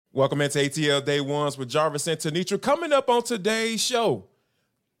Welcome into ATL Day Ones with Jarvis and Tenitra. Coming up on today's show,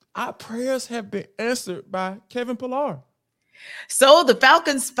 our prayers have been answered by Kevin Pillar. So the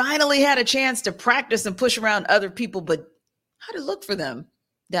Falcons finally had a chance to practice and push around other people, but how did it look for them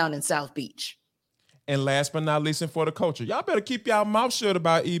down in South Beach? And last but not least, and for the culture, y'all better keep y'all mouth shut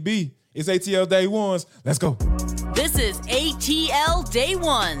about EB. It's ATL Day Ones. Let's go. This is ATL Day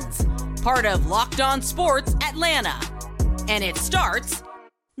Ones, part of Locked On Sports Atlanta. And it starts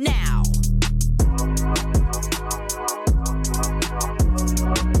now.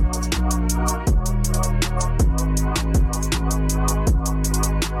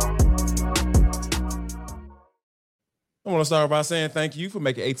 I want to start by saying thank you for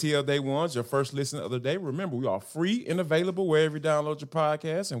making ATL Day Ones your first listen of the day. Remember, we are free and available wherever you download your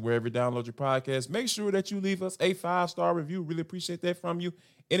podcast, and wherever you download your podcast, make sure that you leave us a 5-star review. Really appreciate that from you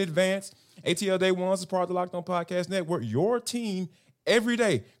in advance. ATL Day Ones is part of the Locked On Podcast Network, your team every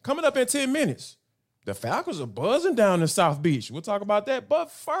day. Coming up in 10 minutes, the Falcons are buzzing down in South Beach. We'll talk about that.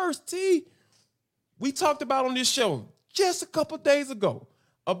 But first, T, we talked about on this show just a couple days ago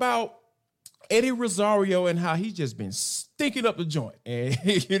about Eddie Rosario and how he's just been stinking up the joint. And,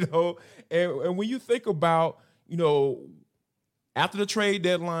 and when you think about, after the trade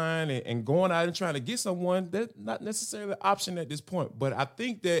deadline and going out and trying to get someone, that's not necessarily an option at this point. But I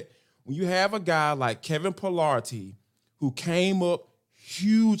think that when you have a guy like Kevin Pillar, who came up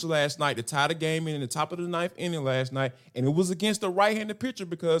huge last night to tie the game in the top of the ninth inning last night, and it was against the right-handed pitcher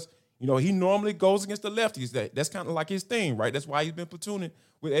because, he normally goes against the lefties. That's kind of like his thing, right? That's why he's been platooning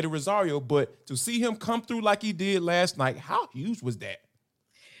with Eddie Rosario. But to see him come through like he did last night, how huge was that?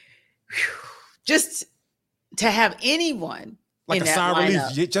 Just to have anyone like in a that sigh lineup.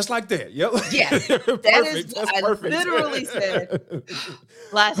 relief, just like that. Yep. Yeah, that is what I perfect. literally said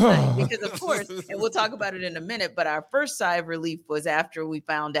last night. Because of course, and we'll talk about it in a minute, but our first sigh of relief was after we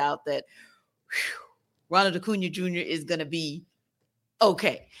found out that Ronald Acuna Jr. is going to be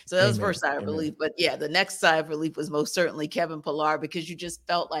okay. So that was first sigh of relief. But yeah, the next sigh of relief was most certainly Kevin Pillar, because you just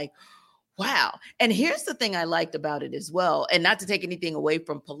felt like, wow. And here's the thing I liked about it as well, and not to take anything away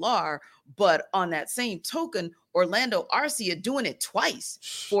from Pillar, but on that same token, Orlando Arcia doing it twice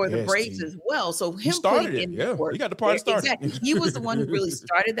for the Braves as well. So him putting in he got the party started. Exactly. He was the one who really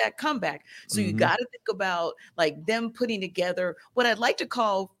started that comeback. So you got to think about like them putting together what I'd like to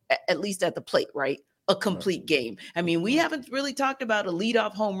call, at least at the plate, right? A complete game. I mean, we haven't really talked about a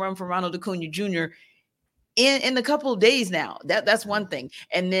leadoff home run from Ronald Acuna Jr. in a couple of days now. That's one thing.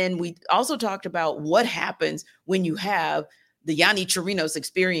 And then we also talked about what happens when you have the Yonny Chirinos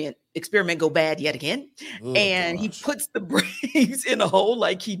experiment go bad yet again. He puts the Braves in a hole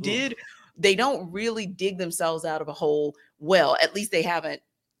like he did. They don't really dig themselves out of a hole well. At least they haven't,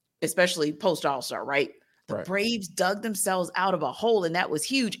 especially post All-Star, right? The Braves dug themselves out of a hole, and that was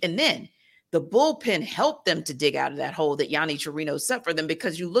huge. And then the bullpen helped them to dig out of that hole that Yonny Chirinos set for them,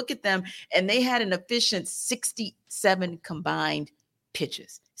 because you look at them and they had an efficient 67 combined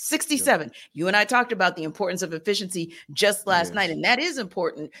pitches. 67. Yeah. You and I talked about the importance of efficiency just last night. And that is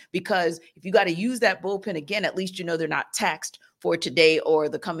important, because if you got to use that bullpen again, at least they're not taxed for today or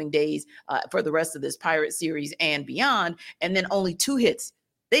the coming days for the rest of this Pirate series and beyond. And then only 2 hits.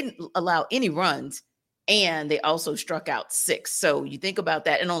 They didn't allow any runs. And they also struck out 6. So you think about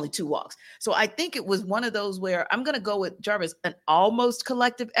that, and only 2 walks. So I think it was one of those where I'm going to go with Jarvis, an almost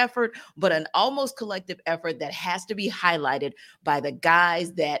collective effort, but an almost collective effort that has to be highlighted by the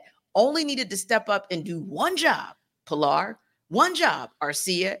guys that only needed to step up and do one job. Pillar, one job,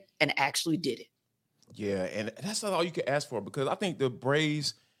 Arcia, and actually did it. Yeah, and that's not all you can ask for, because I think the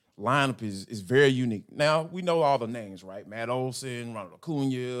Braves lineup is very unique. Now, we know all the names, right? Matt Olson, Ronald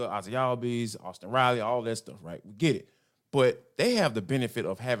Acuna, Ozzie Albies, Austin Riley, all that stuff, right? We get it. But they have the benefit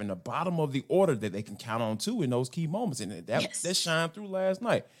of having the bottom of the order that they can count on, too, in those key moments. And that shined through last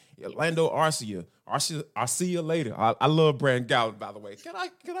night. Orlando Arcia. I'll see you later. I love Brandon Gallup, by the way. Can I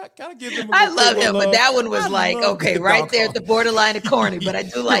give him I love him, but that one was right there at the borderline of corny, but I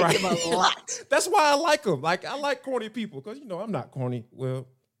do like him a lot. That's why I like him. Like, I like corny people, because, I'm not corny. Well,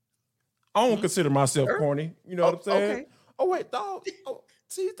 I don't consider myself corny. You know what I'm saying? Okay. Oh, wait, dog. Oh,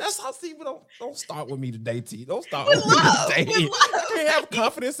 see, that's how people don't start with me today, T. Don't start with me today. I can't have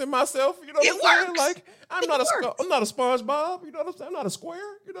confidence in myself. You know what I'm saying? Like, I'm not a SpongeBob. You know what I'm saying? I'm not a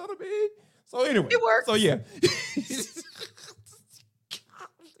square. You know what I mean? So anyway. It works. So yeah.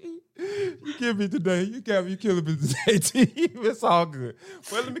 You kill me today. You killing me today, T. It's all good.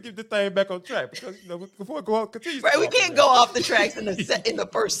 Well, let me get the thing back on track because before I go on, continue. Right, we can't go off the tracks in the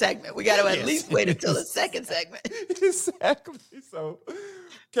first segment. We got to at least wait until the second segment. Exactly. So,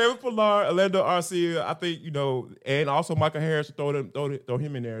 Kevin Pillar, Orlando Arcia, I think and also Michael Harris, throw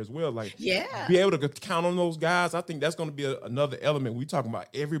him in there as well. Like, be able to count on those guys. I think that's going to be another element. We talking about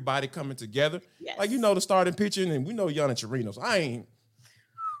everybody coming together. Yes. Like the starting pitching, and we know Yanni Chirinos. I ain't.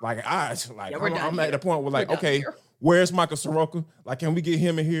 I'm at the point where okay, where's Michael Soroka? Like, can we get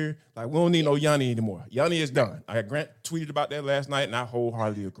him in here? Like, we don't need no Yanni anymore. Yanni is done. Grant tweeted about that last night, and I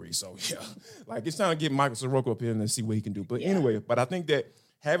wholeheartedly agree. So it's time to get Michael Soroka up here and see what he can do. But anyway, I think that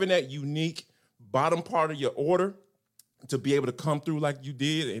having that unique bottom part of your order to be able to come through like you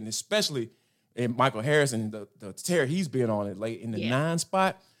did, and especially in Michael Harris and the tear he's been on it late in the 9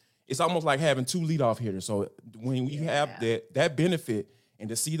 spot, it's almost like having 2 leadoff hitters. So when you have that benefit. And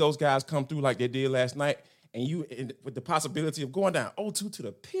to see those guys come through like they did last night, and with the possibility of going down 0-2 to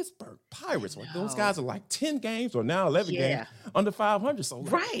the Pittsburgh Pirates, like those guys are like 10 games or now 11 games under 500. So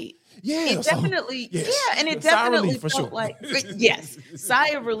right, it definitely, and it definitely felt sure. like sigh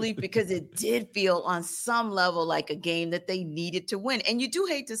of relief because it did feel on some level like a game that they needed to win. And you do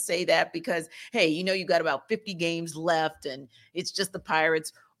hate to say that because hey, you got about 50 games left, and it's just the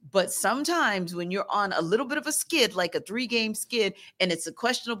Pirates. But sometimes when you're on a little bit of a skid, like a 3-game skid, and it's a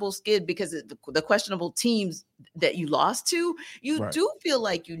questionable skid because of the questionable teams that you lost to, you do feel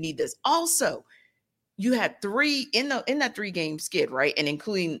like you need this. Also, you had 3 in that 3-game skid, right? And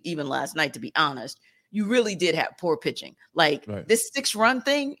including even last night, to be honest, you really did have poor pitching. Like this 6-run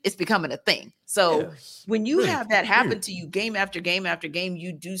thing is becoming a thing. So when you have that happen to you game after game after game,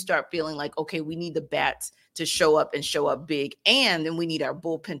 you do start feeling like, okay, we need the bats to show up and show up big. And then we need our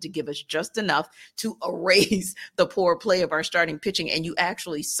bullpen to give us just enough to erase the poor play of our starting pitching. And you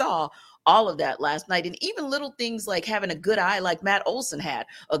actually saw all of that last night. And even little things like having a good eye, like Matt Olson had,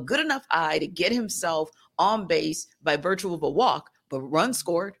 a good enough eye to get himself on base by virtue of a walk, but run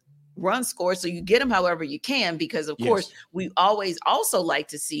scored. So you get them however you can, because of course we always also like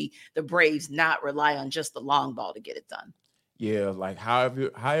to see the Braves not rely on just the long ball to get it done. Yeah, like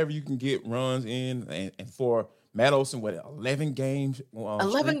however you can get runs in, and for Matt Olson, 11 games,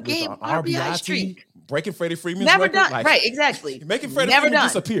 11-game RBI streak, breaking Freddie Freeman's never record. done, right? Exactly, making Freddie Freeman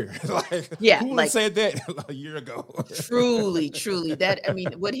disappear. Who said that a year ago? truly, that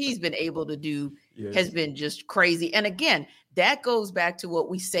what he's been able to do has been just crazy. And again, that goes back to what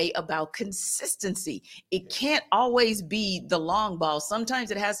we say about consistency. It can't always be the long ball.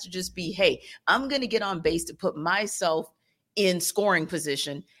 Sometimes it has to just be, hey, I'm going to get on base to put myself in scoring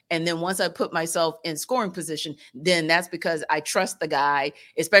position. And then once I put myself in scoring position, then that's because I trust the guy,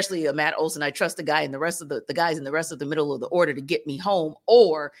 especially Matt Olson. I trust the guy and the rest of the guys in the rest of the middle of the order to get me home.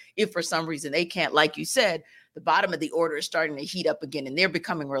 Or if for some reason they can't, like you said, the bottom of the order is starting to heat up again, and they're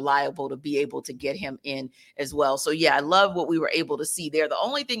becoming reliable to be able to get him in as well. So I love what we were able to see there. The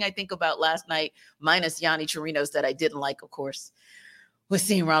only thing I think about last night, minus Yanni Chirinos, that I didn't like, of course, was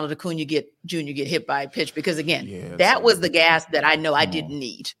seeing Ronald Acuna Jr. get hit by a pitch, because again, that was the gas that I know I didn't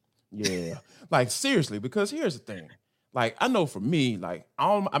need. Yeah, like seriously, because here's the thing. Like, I know for me, like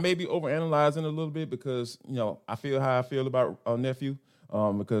I may be overanalyzing a little bit because I feel how I feel about our nephew,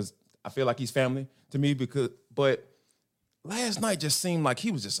 because I feel like he's family to me. But last night just seemed like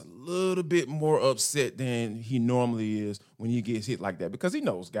he was just a little bit more upset than he normally is when he gets hit like that, because he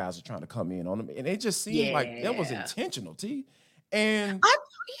knows guys are trying to come in on him, and it just seemed like that was intentional, T. And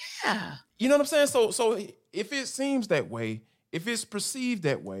you know what I'm saying? So if it seems that way, if it's perceived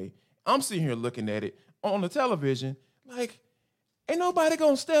that way, I'm sitting here looking at it on the television, like, ain't nobody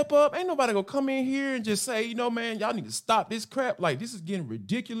gonna step up. Ain't nobody gonna come in here and just say, man, y'all need to stop this crap. Like, this is getting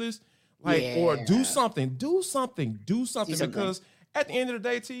ridiculous. Like, or do something. Because at the end of the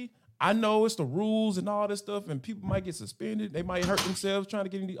day, T, I know it's the rules and all this stuff, and people might get suspended. They might hurt themselves trying to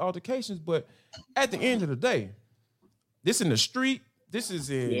get in the altercations. But at the end of the day, this in the street, this is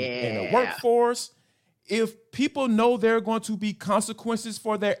in the workforce. If people know there are going to be consequences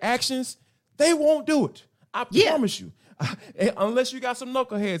for their actions, they won't do it. I promise you. Unless you got some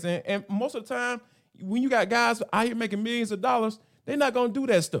knuckleheads. And most of the time, when you got guys out here making millions of dollars, they're not going to do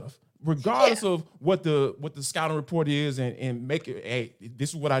that stuff, regardless of what the scouting report is, and make it, hey,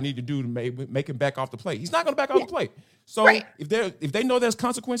 this is what I need to do to make him back off the plate. He's not going to back off the plate. So if they know there's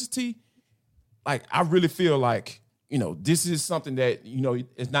consequences, T, like, I really feel like, this is something that,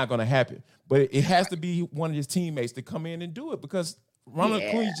 it's not going to happen. But it has to be one of his teammates to come in and do it, because Ronald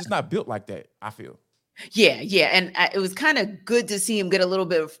Acuna's just not built like that, I feel. Yeah. And it was kind of good to see him get a little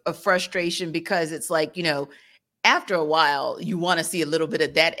bit of frustration, because it's like, after a while, you want to see a little bit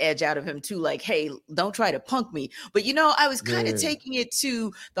of that edge out of him too. Like, hey, don't try to punk me. But, I was kind of taking it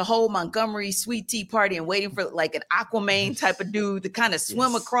to the whole Montgomery sweet tea party and waiting for like an Aquaman type of dude to kind of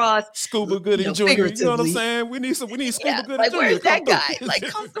swim across. Scuba Gooding Jr. You know what I'm saying? We need Scuba Gooding like, Jr. Where's that guy? Like,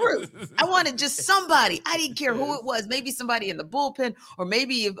 come through. I wanted just somebody. I didn't care who it was. Maybe somebody in the bullpen, or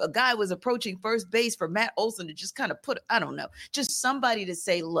maybe if a guy was approaching first base for Matt Olson to just kind of I don't know, just somebody to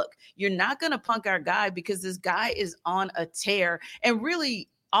say, look, you're not going to punk our guy because this guy is on a tear. And really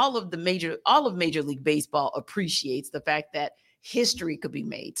all of Major League Baseball appreciates the fact that history could be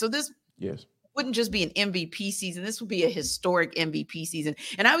made. So this wouldn't just be an MVP season. This would be a historic MVP season.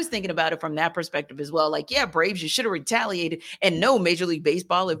 And I was thinking about it from that perspective as well. Like, yeah, Braves, you should have retaliated. And no, Major League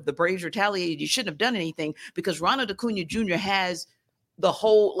Baseball, if the Braves retaliated, you shouldn't have done anything, because Ronald Acuna Jr. has the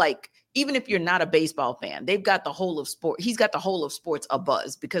whole, like, even if you're not a baseball fan, they've got the whole of sport. He's got the whole of sports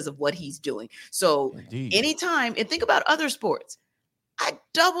abuzz because of what he's doing. So anytime, and think about other sports, I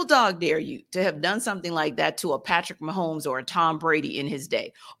double dog dare you to have done something like that to a Patrick Mahomes or a Tom Brady in his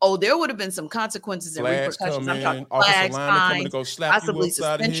day. Oh, there would have been some consequences and repercussions. I'm talking flags, fines, possibly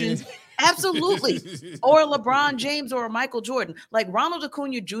suspensions. Absolutely. Or LeBron James or Michael Jordan. Like, Ronald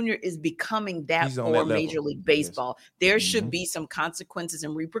Acuna Jr. is becoming that for Major League Baseball. Yes. There should be some consequences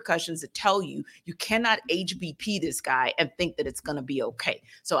and repercussions that tell you cannot HBP this guy and think that it's going to be okay.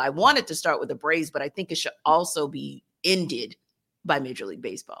 So I wanted to start with the Braves, but I think it should also be ended by Major League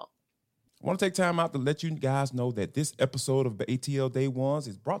Baseball. I want to take time out to let you guys know that this episode of the ATL Day Ones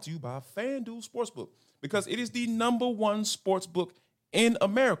is brought to you by FanDuel Sportsbook, because it is the #1 sportsbook in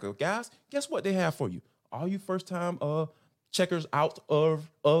America. Guys, guess what they have for you? All you first-time checkers out of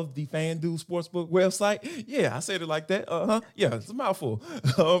the FanDuel Sportsbook website. Yeah, I said it like that. Yeah, it's a mouthful.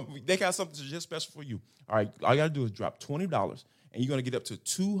 They got something just special for you. All right, all you got to do is drop $20, and you're going to get up to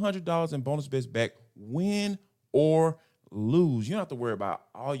 $200 in bonus bets back, win or lose. You don't have to worry about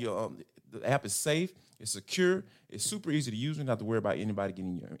all your the app is safe, it's secure, it's super easy to use. You don't have to worry about anybody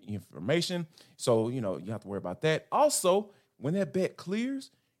getting your information. So, you don't have to worry about that. Also, when that bet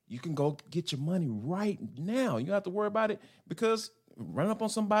clears, you can go get your money right now. You don't have to worry about it, because run up on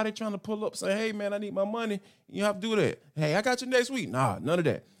somebody trying to pull up, say, hey, man, I need my money. You don't have to do that. Hey, I got you next week. Nah, none of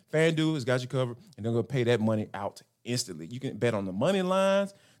that. FanDuel has got you covered, and they're going to pay that money out instantly. You can bet on the money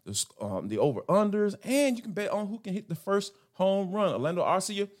lines, the over-unders, and you can bet on who can hit the first home run. Orlando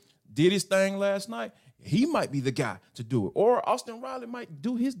Arcia did his thing last night. He might be the guy to do it. Or Austin Riley might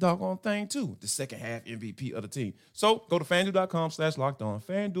do his doggone thing too, the second half MVP of the team. So go to FanDuel.com/lockedon,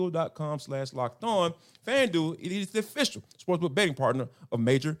 FanDuel.com/lockedon. FanDuel, it is the official sportsbook betting partner of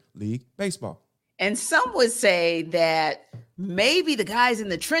Major League Baseball. And some would say that maybe the guys in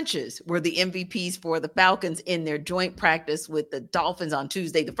the trenches were the MVPs for the Falcons in their joint practice with the Dolphins on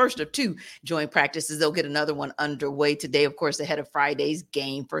Tuesday, the first of 2 joint practices. They'll get another one underway today, of course, ahead of Friday's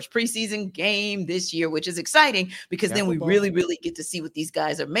game, first preseason game this year, which is exciting because then we really, really get to see what these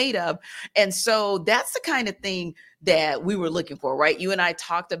guys are made of. And so that's the kind of thing that we were looking for, right? You and I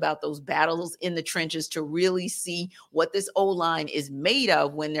talked about those battles in the trenches to really see what this O-line is made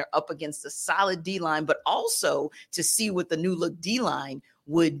of when they're up against a solid D-line, but also to see what the new look D-line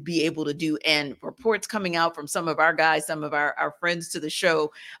would be able to do. And reports coming out from some of our guys, some of our friends to the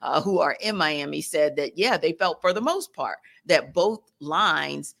show who are in Miami said that, yeah, they felt for the most part that both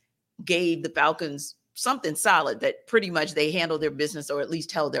lines gave the Falcons something solid, that pretty much they handled their business, or at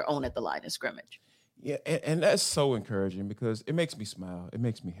least held their own at the line of scrimmage. Yeah, and that's so encouraging, because it makes me smile. It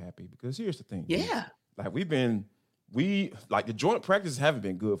makes me happy, because here's the thing. Yeah. Like, the joint practices haven't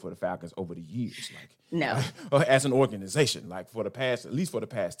been good for the Falcons over the years. No. As an organization, at least for the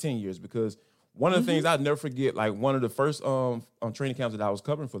past 10 years, because one of the things I'll never forget, like one of the first training camps that I was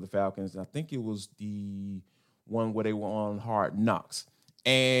covering for the Falcons, I think it was the one where they were on Hard Knocks,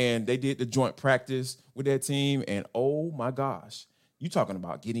 and they did the joint practice with their team, and oh my gosh, you talking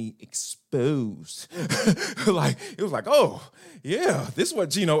about getting exposed. It was like, oh, yeah, this is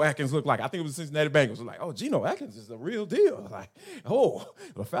what Geno Atkins looked like. I think it was the Cincinnati Bengals. It was like, oh, Geno Atkins is the real deal. Like, oh,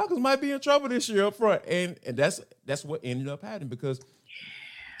 the Falcons might be in trouble this year up front. And that's what ended up happening, because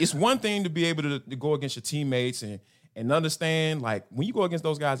it's one thing to be able to go against your teammates and understand, like, when you go against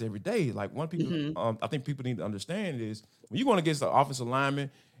those guys every day, like, I think people need to understand is, when you're going against the offensive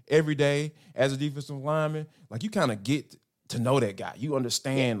lineman every day as a defensive lineman, like, you kind of get to know that guy. You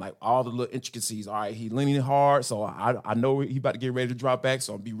understand like all the little intricacies. All right, he's leaning hard, so I know he's about to get ready to drop back,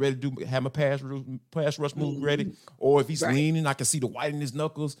 so I'll be ready to have my pass rush move ready. Or if he's leaning, I can see the white in his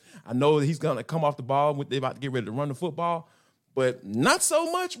knuckles. I know that he's gonna come off the ball when they're about to get ready to run the football. But not so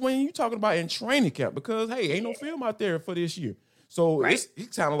much when you're talking about in training camp, because hey, ain't no film out there for this year. So it's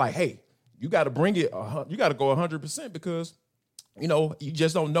kind of like, hey, you got to bring it. You got to go 100% because, you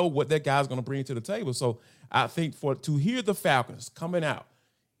just don't know what that guy's going to bring to the table. So I think to hear the Falcons coming out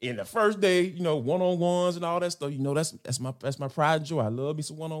in the first day, one-on-ones and all that stuff, that's my pride and joy. I love me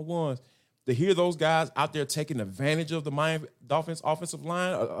some one-on-ones. To hear those guys out there taking advantage of the Miami Dolphins offensive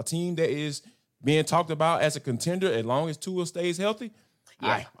line, a team that is being talked about as a contender as long as Tua stays healthy,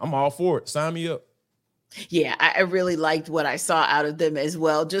 I'm all for it. Sign me up. Yeah, I really liked what I saw out of them as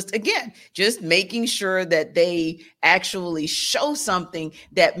well. Just making sure that they actually show something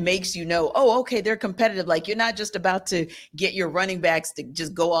that makes okay, they're competitive. Like, you're not just about to get your running backs to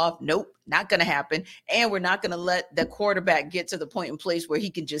just go off. Nope, not going to happen. And we're not going to let the quarterback get to the point in place where he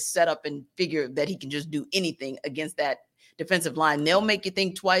can just set up and figure that he can just do anything against that defensive line. They'll make you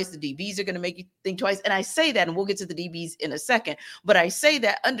think twice. The DBs are going to make you think twice. And I say that, and we'll get to the DBs in a second, but I say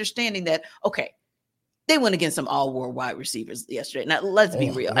that understanding that, okay, they went against some all-war wide receivers yesterday. Now, let's be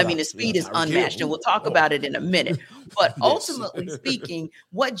real. I mean, the speed is unmatched, and we'll talk about it in a minute. But ultimately speaking,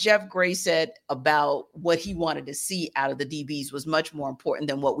 what Jeff Gray said about what he wanted to see out of the DBs was much more important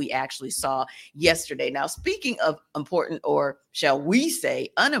than what we actually saw yesterday. Now, speaking of important, or shall we say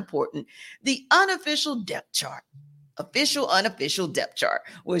unimportant, the unofficial depth chart. Official, unofficial depth chart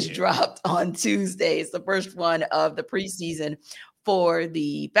was dropped on Tuesday. It's the first one of the preseason for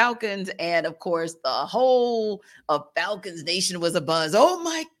the Falcons. And of course, the whole of Falcons Nation was abuzz. Oh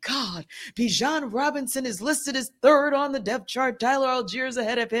my God, Bijan Robinson is listed as third on the depth chart. Tyler Algier is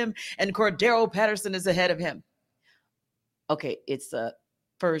ahead of him, and Cordero Patterson is ahead of him. Okay, it's the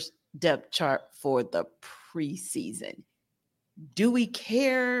first depth chart for the preseason. Do we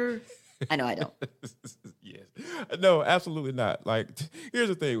care? I know I don't. Yes. No, absolutely not. Like, here's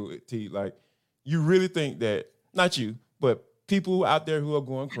the thing with T. Like, you really think that, not you, but people out there who are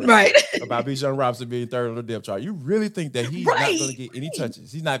going crazy about Bijan Robinson being third on the depth chart, you really think that he's not going to get any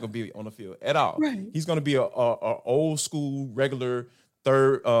touches? He's not going to be on the field at all. Right. He's going to be a old school, regular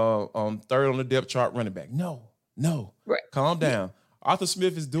third on the depth chart running back. No. Right. Calm down. Arthur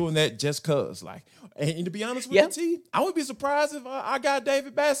Smith is doing that just cause. Like, and to be honest with you, T, I would be surprised if I got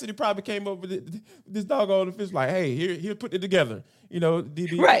David Bassett. He probably came up with this doggone official, like, hey, here, put it together.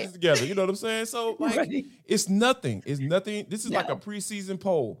 DB, put it together. You know what I'm saying? So, like, it's nothing. It's nothing. This is like a preseason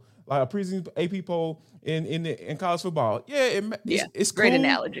poll, like a preseason AP poll in college football. Yeah, it's great cool,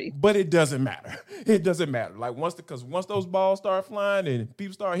 analogy, but it doesn't matter. It doesn't matter. Like, once those balls start flying and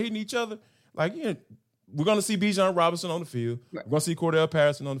people start hitting each other, like, we're going to see Bijan Robinson on the field. Right. We're going to see Cordell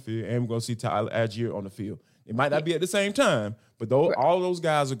Patterson on the field, and we're going to see Tyler Algier on the field. It might not be at the same time, but all those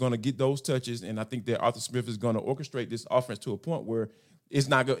guys are going to get those touches, and I think that Arthur Smith is going to orchestrate this offense to a point where it's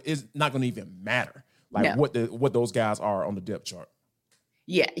not going to even matter what those guys are on the depth chart.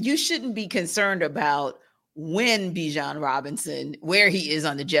 Yeah, you shouldn't be concerned about when Bijan Robinson, where he is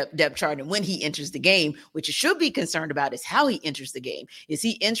on the depth chart and when he enters the game. What you should be concerned about is how he enters the game. Is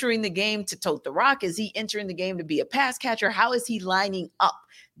he entering the game to tote the rock? Is he entering the game to be a pass catcher? How is he lining up?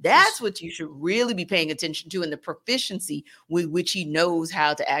 That's what you should really be paying attention to, and the proficiency with which he knows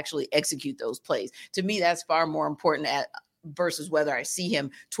how to actually execute those plays. To me, that's far more important versus whether I see him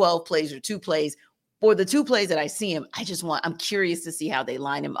 12 plays or 2 plays. For the 2 plays that I see him, I'm curious to see how they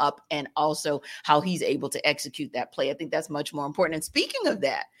line him up and also how he's able to execute that play. I think that's much more important. And speaking of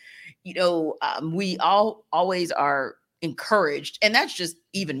that, we always are encouraged, and that's just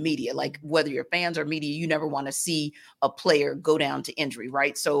even media, like whether you're fans or media, you never want to see a player go down to injury,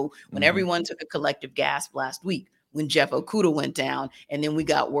 right? So when everyone took a collective gasp last week, when Jeff Okudah went down, and then we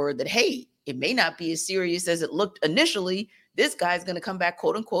got word that, hey, it may not be as serious as it looked initially. This guy's going to come back,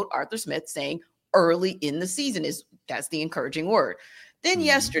 quote unquote, Arthur Smith saying, early in the season that's the encouraging word. Then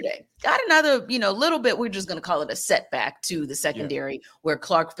yesterday got another, little bit, we're just going to call it a setback to the secondary where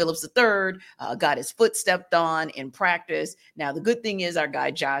Clark Phillips III got his foot stepped on in practice. Now, the good thing is our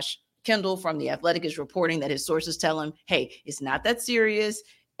guy, Josh Kendall from The Athletic, is reporting that his sources tell him, hey, it's not that serious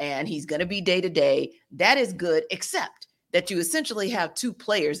and he's going to be day to day. That is good, except that you essentially have 2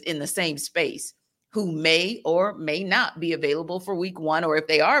 players in the same space who may or may not be available for week 1, or if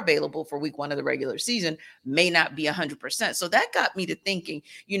they are available for week 1 of the regular season, may not be 100%. So that got me to thinking,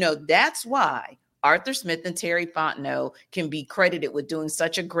 that's why Arthur Smith and Terry Fontenot can be credited with doing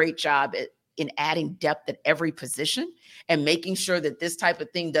such a great job in adding depth at every position and making sure that this type of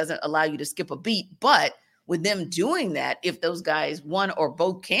thing doesn't allow you to skip a beat. But with them doing that, if those guys, one or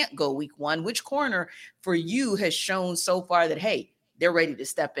both, can't go week 1, which corner for you has shown so far that, hey, they're ready to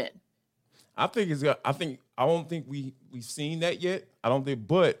step in? I don't think we've seen that yet.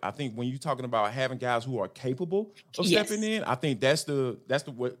 But I think when you're talking about having guys who are capable of stepping in, I think that's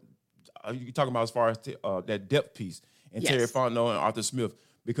what you're talking about as far as that depth piece and Terry Fontenot and Arthur Smith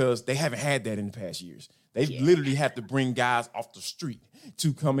because they haven't had that in the past years. They literally have to bring guys off the street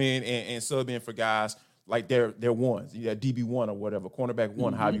to come in and sub in for guys like they're ones, DB1 or whatever, cornerback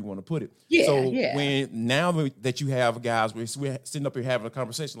one, however you want to put it. When now that you have guys, we're sitting up here having a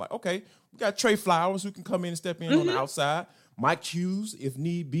conversation like, okay, we got Trey Flowers who can come in and step in on the outside. Mike Hughes, if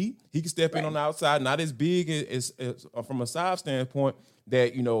need be, he can step in on the outside. Not as big as from a size standpoint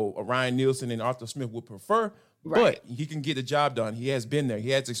that, Ryan Nielsen and Arthur Smith would prefer, but he can get the job done. He has been there. He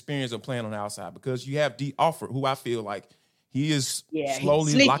has experience of playing on the outside because you have D. Alford, who I feel like he is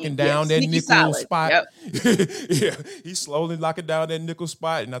slowly locking down that nickel spot. Yep. He's slowly locking down that nickel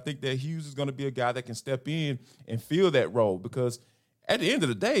spot, and I think that Hughes is going to be a guy that can step in and fill that role because at the end of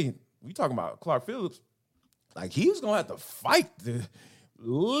the day, we talking about Clark Phillips, like he was going to have to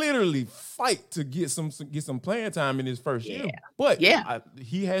literally fight to get some playing time in his first year. But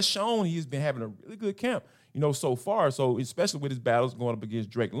he has shown he's been having a really good camp, so far. So especially with his battles going up against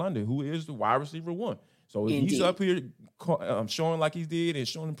Drake London, who is the wide receiver one. So if he's up here showing like he did and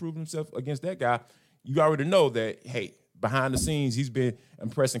showing improving himself against that guy, you already know that, hey, behind the scenes, he's been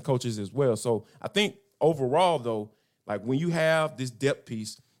impressing coaches as well. So I think overall, though, like when you have this depth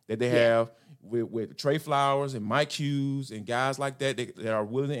piece that they have with Trey Flowers and Mike Hughes and guys like that are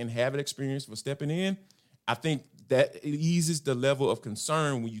willing and have an experience for stepping in, I think that eases the level of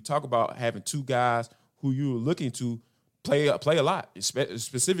concern when you talk about having two guys who you're looking to play a lot,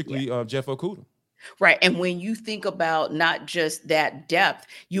 specifically Jeff Okudah. Right. And when you think about not just that depth,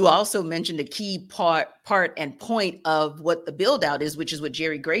 you also mentioned a key part and point of what the build out is, which is what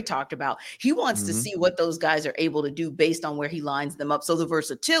Jerry Gray talked about. He wants to see what those guys are able to do based on where he lines them up. So the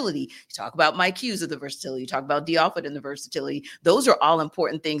versatility, you talk about Mike Hughes of the versatility, you talk about D. Alford and the versatility. Those are all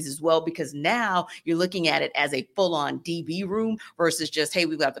important things as well, because now you're looking at it as a full on DB room versus just, hey,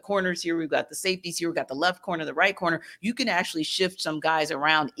 we've got the corners here, we've got the safeties here, we've got the left corner, the right corner. You can actually shift some guys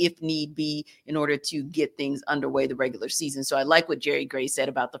around if need be in order to get things underway the regular season. So I like what Jerry Gray said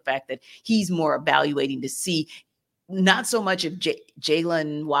about the fact that he's more evaluating to see not so much if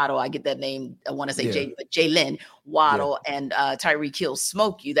Jalen Waddle, I get that name, I want to say Jalen Waddle and Tyreek Hill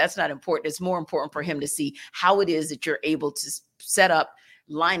smoke you. That's not important. It's more important for him to see how it is that you're able to set up,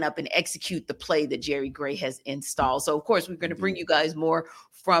 line up, and execute the play that Jerry Gray has installed. So, of course, we're going to bring you guys more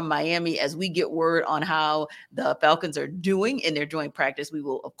from Miami as we get word on how the Falcons are doing in their joint practice. We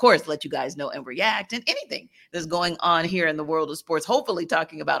will, of course, let you guys know and react and anything that's going on here in the world of sports. Hopefully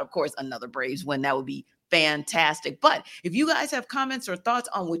talking about, of course, another Braves win. That would be fantastic. But if you guys have comments or thoughts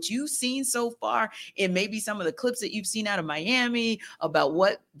on what you've seen so far and maybe some of the clips that you've seen out of Miami about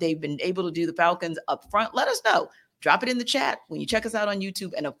what they've been able to do, the Falcons up front, let us know. Drop it in the chat when you check us out on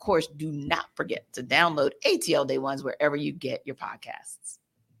YouTube. And of course, do not forget to download ATL Day Ones wherever you get your podcasts.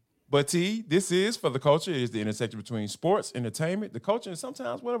 But T, this is For the Culture. It's the intersection between sports, entertainment, the culture, and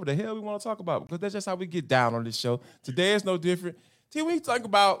sometimes whatever the hell we want to talk about, because that's just how we get down on this show. Today is no different. T, we talk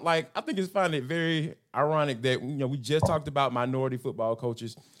about, I think it's finding it very ironic that, we just talked about minority football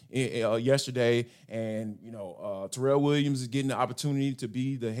coaches yesterday, and, Terrell Williams is getting the opportunity to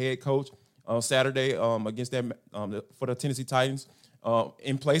be the head coach on Saturday against them for the Tennessee Titans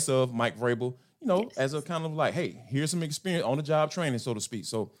in place of Mike Vrabel, as a kind of like, hey, here's some experience on the job training, so to speak.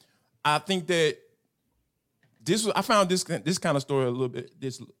 So I think that I found this kind of story a little bit,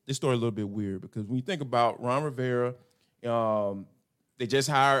 this story a little bit weird, because when you think about Ron Rivera, they just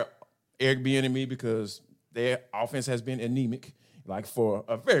hired Eric Bieniemy because their offense has been anemic for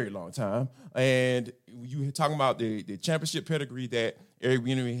a very long time. And you talking about the championship pedigree that Eric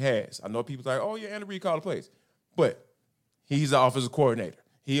Bieniemy has. I know people like, oh, yeah, Andy Reid called the plays. But he's the offensive coordinator.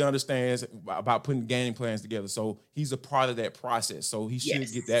 He understands about putting game plans together. So he's a part of that process. So he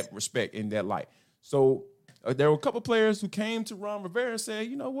should get that respect in that light. So there were a couple players who came to Ron Rivera and said,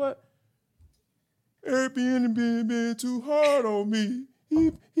 you know what? Eric Bieniemy been too hard on me.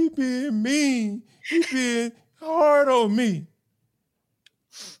 He been mean. He been hard on me.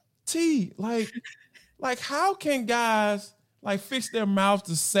 T, how can guys fix their mouths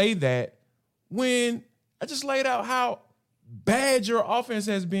to say that when I just laid out how bad your offense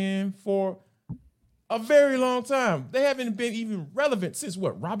has been for a very long time? They haven't been even relevant since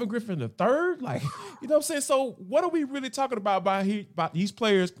Robert Griffin III? You know what I'm saying? So what are we really talking about these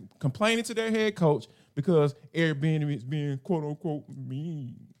players complaining to their head coach because Eric Bieniemy is being quote unquote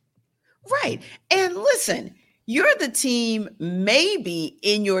mean? Right. And listen, you're the team maybe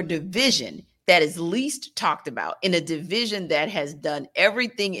in your division that is least talked about, in a division that has done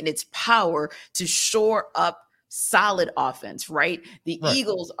everything in its power to shore up solid offense, right? The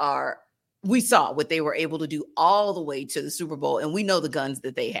Eagles we saw what they were able to do all the way to the Super Bowl, and we know the guns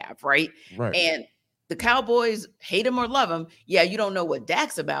that they have, right? And the Cowboys, hate him or love him, yeah, you don't know what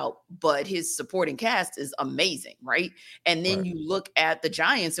Dak's about, but his supporting cast is amazing, right? And then you look at the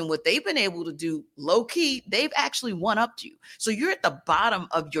Giants and what they've been able to do low key, they've actually one upped you. So you're at the bottom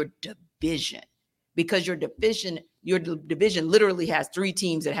of your division because your division literally has 3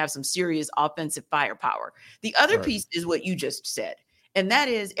 teams that have some serious offensive firepower. The other piece is what you just said, and that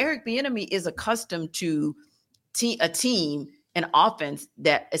is Eric Bieniemy is accustomed to a team, an offense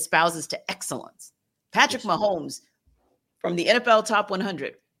that espouses to excellence. Patrick Mahomes, from the NFL Top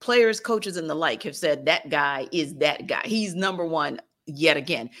 100, players, coaches, and the like have said that guy is that guy. He's number one yet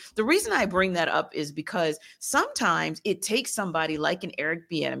again. The reason I bring that up is because sometimes it takes somebody like an Eric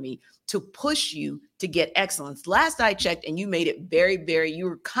Bieniemy to push you to get excellence. Last I checked, and you made it very, you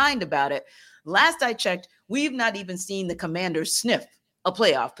were kind about it. Last I checked, we've not even seen the Commanders sniff a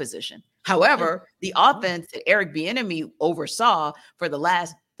playoff position. However, the offense that Eric Bieniemy oversaw for the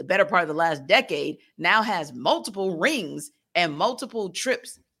better part of the last decade now has multiple rings and multiple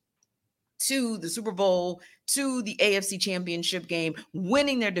trips to the Super Bowl, to the AFC Championship game,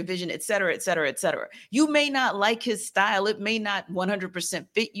 winning their division, et cetera, et cetera, et cetera. You may not like his style. It may not 100%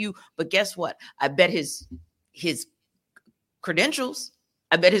 fit you, but guess what? I bet his credentials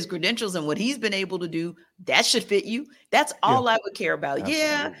and what he's been able to do, that should fit you. That's all I would care about. Absolutely.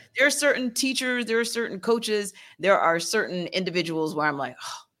 Yeah, there are certain teachers, there are certain coaches, there are certain individuals where I'm like,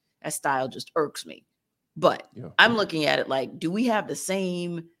 oh, that style just irks me. But I'm looking at it like, do we have the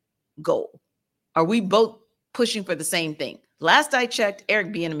same goal? Are we both pushing for the same thing? Last I checked,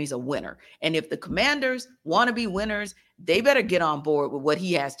 Eric Bieniemy's a winner. And if the Commanders want to be winners, they better get on board with what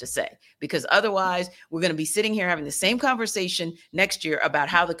he has to say, because otherwise we're going to be sitting here having the same conversation next year about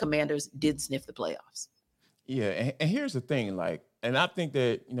how the Commanders did sniff the playoffs. Yeah. And here's the thing, and I think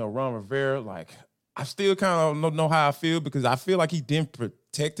that, Ron Rivera, I still kind of don't know how I feel, because I feel like he didn't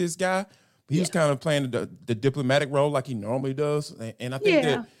protect this guy. But he was kind of playing the diplomatic role like he normally does. And I think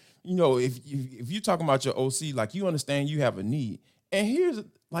that, if you're talking about your OC, you understand you have a need. And here's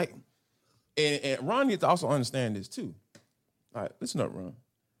and Ron needs to also understand this too. All right, listen up, Ron.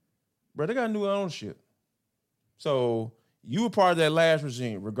 Bro, they got new ownership. So you were part of that last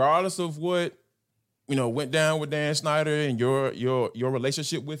regime, regardless of what, went down with Dan Snyder and your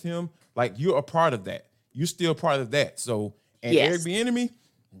relationship with him. You're a part of that. You're still part of that. So, and Eric Bieniemy,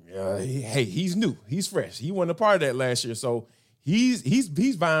 he's new. He's fresh. He wasn't a part of that last year. So he's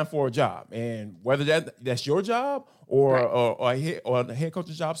vying for a job. And whether that's your job or a head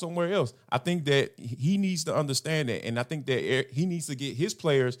coach's job somewhere else, I think that he needs to understand that. And I think that he needs to get his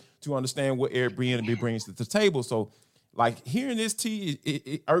players to understand what Eric Bieniemy brings to the table. So, hearing this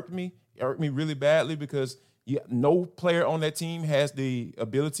it irked me. It irked me really badly, because no player on that team has the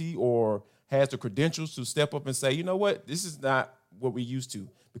ability or has the credentials to step up and say, you know what, this is not what we used to,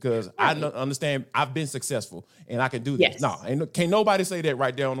 because I understand I've been successful and I can do this. No, can't nobody say that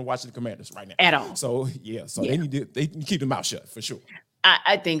right there on the Washington Commanders right now. At all. So, they need to keep their mouth shut for sure.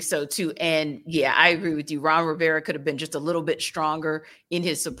 I think so too. And I agree with you. Ron Rivera could have been just a little bit stronger in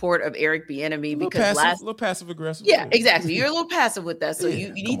his support of Eric Bieniemy, because a little passive aggressive. Yeah, exactly. You're a little passive with that. So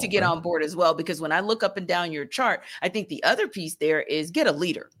you need to get on board as well, because when I look up and down your chart, I think the other piece there is get a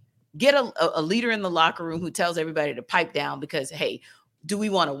leader. Get a leader in the locker room who tells everybody to pipe down, because, hey, do we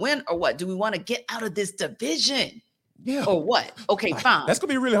want to win or what? Do we want to get out of this division? Yeah. Or what? Okay, fine. That's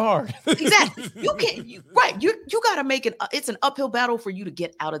gonna be really hard. Exactly. You can't. You got to make it. It's an uphill battle for you to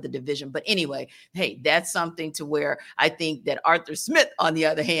get out of the division. But anyway, hey, that's something to where I think that Arthur Smith, on the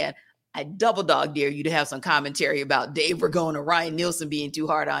other hand, I double dog dare you to have some commentary about Dave Ragone or Ryan Nielsen being too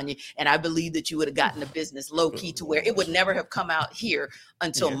hard on you. And I believe that you would have gotten the business low key to where it would never have come out here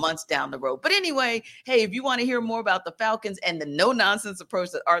until months down the road. But anyway, hey, if you want to hear more about the Falcons and the no nonsense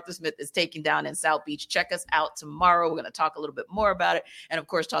approach that Arthur Smith is taking down in South Beach, check us out tomorrow. We're going to talk a little bit more about it. And of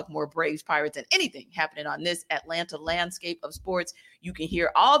course, talk more Braves, Pirates, and anything happening on this Atlanta landscape of sports. You can hear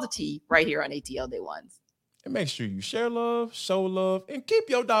all the tea right here on ATL Day Ones. And make sure you share love, show love, and keep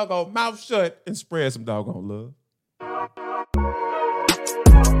your doggone mouth shut and spread some doggone love.